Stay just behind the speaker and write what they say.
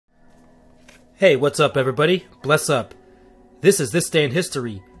Hey, what's up everybody? Bless up. This is This Day in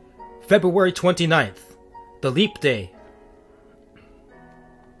History, February 29th, the Leap Day.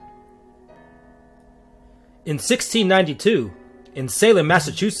 In 1692, in Salem,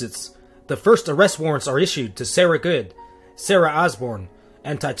 Massachusetts, the first arrest warrants are issued to Sarah Good, Sarah Osborne,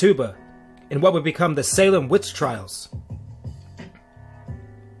 and Tituba in what would become the Salem Witch Trials.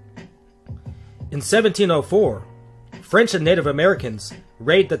 In 1704, French and Native Americans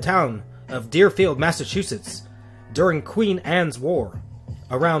raid the town of Deerfield, Massachusetts during Queen Anne's War.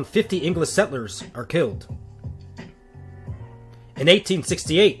 Around 50 English settlers are killed. In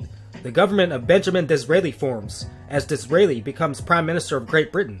 1868, the government of Benjamin Disraeli forms, as Disraeli becomes Prime Minister of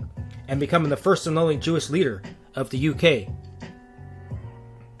Great Britain and becoming the first and only Jewish leader of the UK.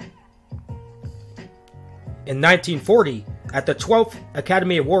 In 1940, at the 12th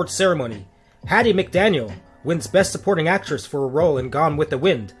Academy Awards ceremony, Hattie McDaniel wins Best Supporting Actress for a role in Gone with the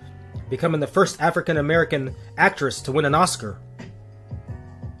Wind, becoming the first African-American actress to win an Oscar.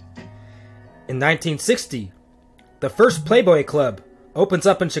 In 1960, the first Playboy Club opens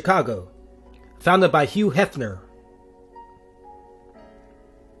up in Chicago, founded by Hugh Hefner.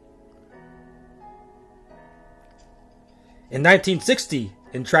 In 1960,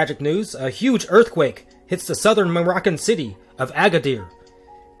 in tragic news, a huge earthquake hits the southern Moroccan city of Agadir,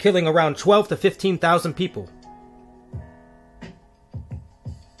 killing around 12 to 15,000 people.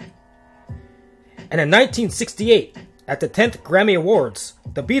 And in 1968, at the 10th Grammy Awards,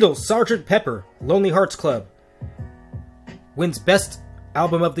 the Beatles' Sgt. Pepper Lonely Hearts Club wins Best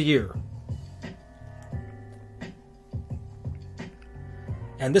Album of the Year.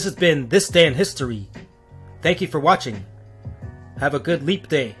 And this has been This Day in History. Thank you for watching. Have a good leap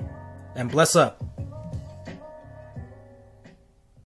day, and bless up.